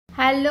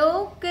Hello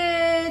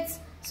kids,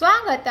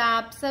 स्वागत है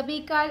आप सभी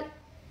का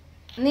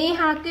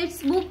नेहा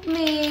किड्स बुक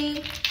में।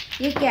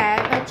 ये क्या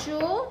है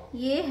बच्चों?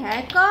 ये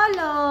है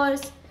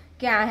कलर्स।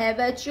 क्या है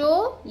बच्चों?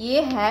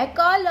 ये है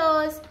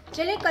कलर्स।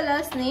 चलिए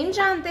कलर्स नेम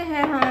जानते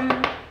हैं हम।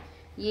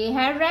 ये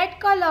है रेड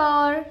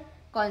कलर।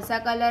 कौन सा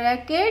कलर है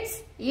किड्स?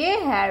 ये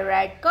है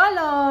रेड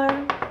कलर।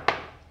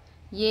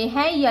 ये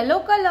है येलो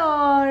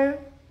कलर।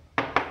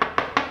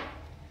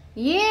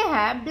 ये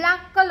है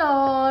ब्लैक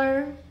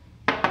कलर।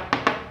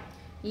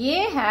 ये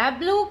है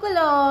ब्लू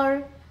कलर।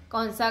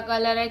 कौन सा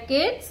कलर है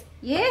किड्स?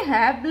 ये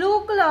है ब्लू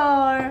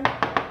कलर।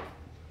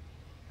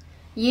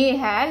 ये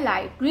है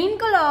light green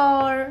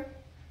colour.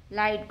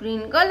 Light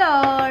green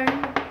colour.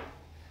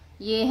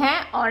 ये है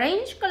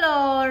orange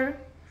colour.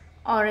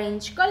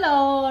 Orange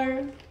colour.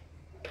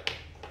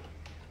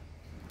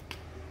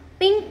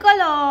 Pink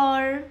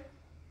colour.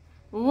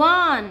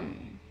 1।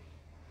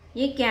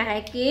 ये क्या है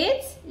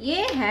किड्स?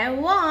 ये है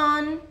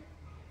 1।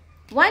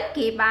 1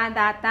 के बाद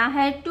आता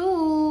है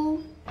 2।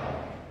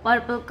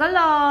 Purple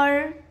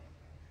colour.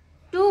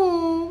 2।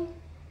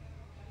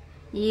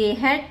 ये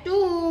है 2।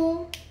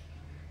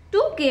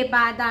 2 के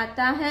बाद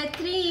आता है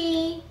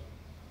 3।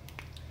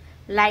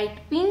 Light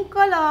pink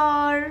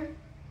colour.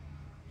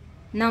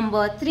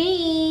 नंबर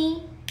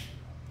 3।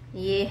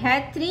 ये है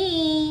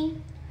 3।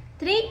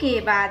 3 के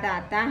बाद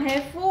आता है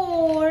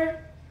 4।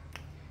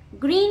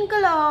 Green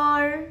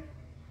colour.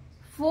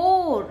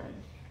 4।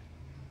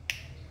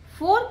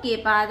 4 के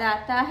बाद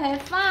आता है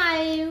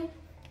 5।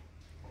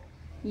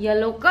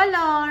 Yellow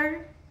colour.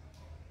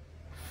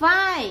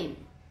 5।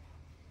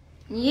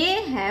 ये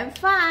है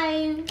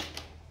 5।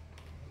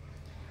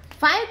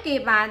 5 के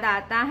बाद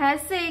आता है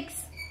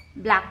 6।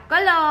 Black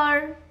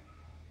colour.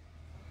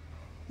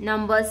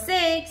 नंबर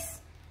 6।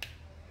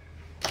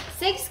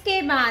 6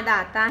 के बाद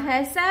आता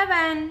है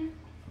 7।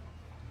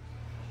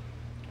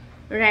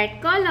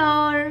 Red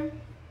colour.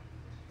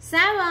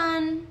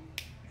 7।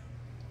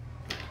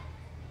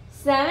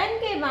 7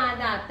 के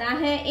बाद आता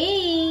है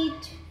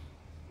 8।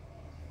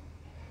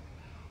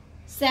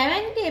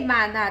 7 के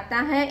बाद आता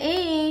है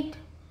 8।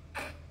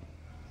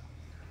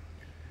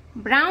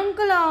 Brown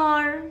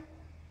colour.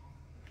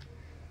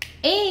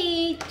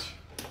 8।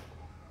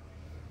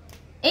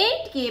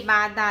 8 के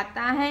बाद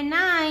आता है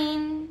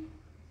 9।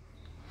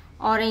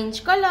 Orange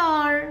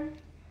colour.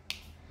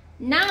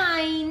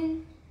 9।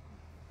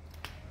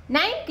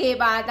 9 के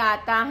बाद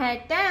आता है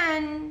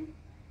 10।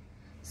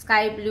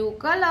 Sky blue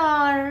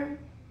colour.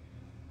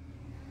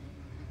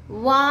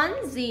 1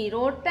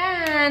 0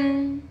 10।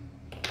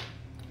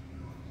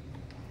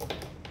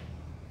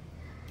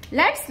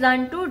 Let's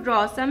learn to draw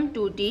some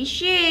 2D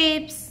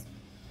shapes.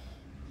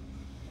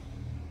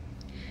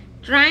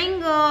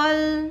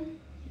 Triangle,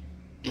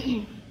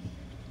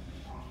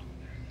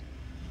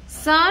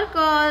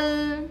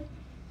 circle,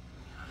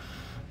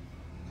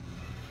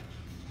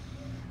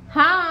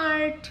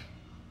 heart,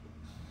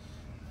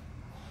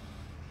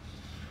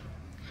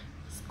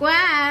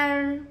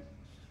 square,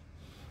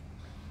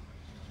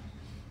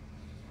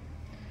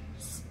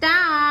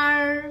 star,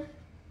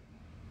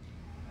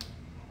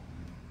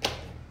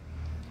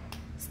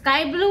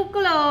 sky blue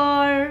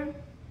color,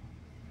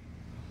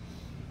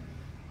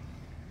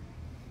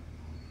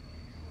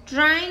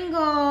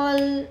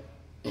 triangle,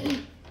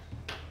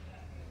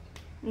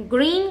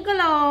 green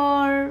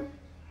color,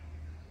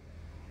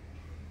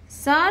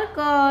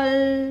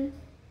 circle,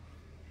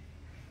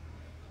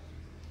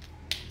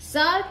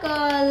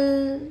 circle,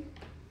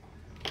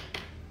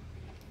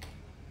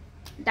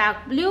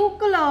 dark blue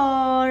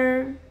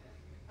color,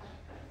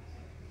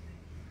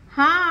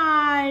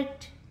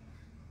 heart,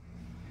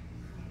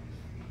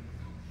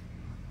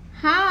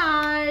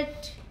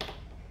 heart,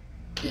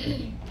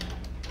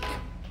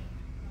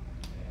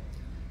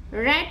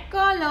 red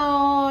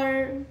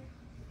color,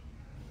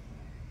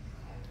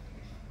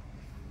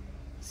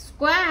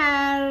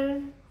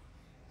 square,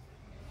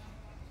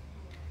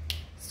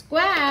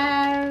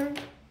 square,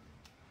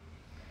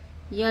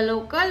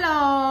 yellow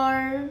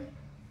color,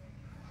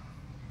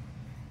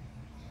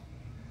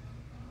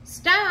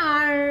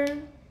 star.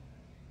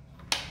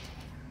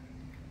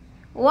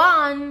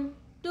 1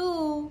 2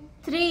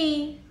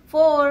 3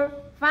 4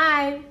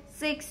 5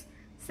 6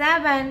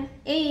 7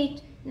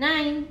 8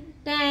 9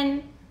 10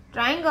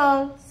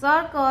 triangle,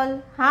 circle,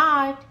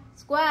 heart,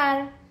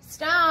 square,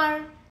 star.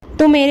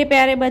 तो मेरे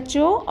प्यारे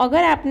बच्चों,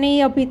 अगर आपने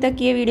अभी तक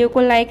ये video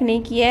को लाइक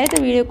नहीं किया है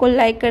तो वीडियो को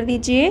लाइक कर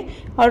दीजिए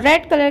और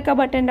रेड कलर का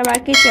बटन दबा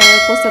के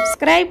चैनल को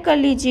सब्सक्राइब कर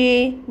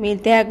लीजिए।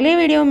 मिलते हैं अगले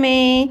वीडियो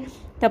में,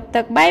 तब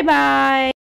तक बाय बाय।